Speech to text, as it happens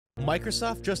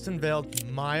Microsoft just unveiled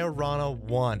Majorana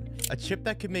 1, a chip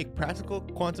that could make practical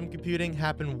quantum computing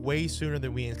happen way sooner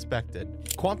than we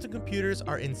expected. Quantum computers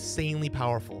are insanely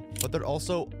powerful, but they're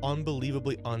also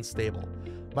unbelievably unstable.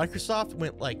 Microsoft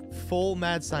went like full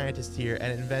mad scientist here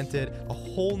and invented a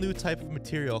whole new type of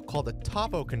material called a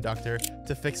topo conductor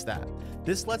to fix that.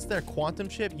 This lets their quantum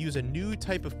chip use a new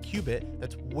type of qubit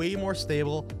that's way more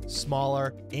stable,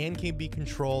 smaller, and can be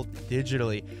controlled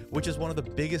digitally, which is one of the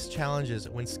biggest challenges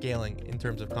when scaling in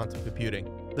terms of quantum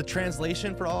computing. The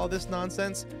translation for all of this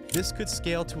nonsense, this could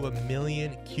scale to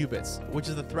 1,000,000 qubits, which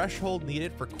is the threshold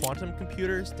needed for quantum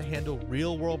computers to handle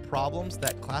real-world problems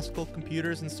that classical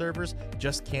computers and servers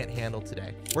just can't handle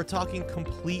today. We're talking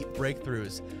complete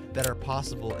breakthroughs that are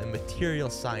possible in material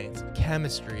science,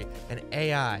 chemistry, and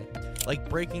AI, like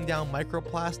breaking down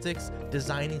microplastics,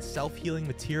 designing self-healing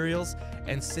materials,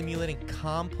 and simulating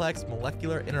complex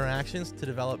molecular interactions to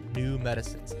develop new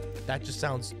medicines. That just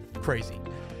sounds crazy.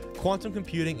 Quantum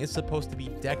computing is supposed to be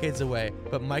decades away,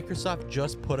 but Microsoft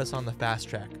just put us on the fast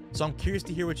track. So I'm curious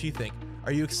to hear what you think.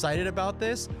 Are you excited about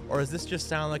this, or does this just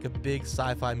sound like a big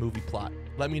sci-fi movie plot?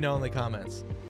 Let me know in the comments.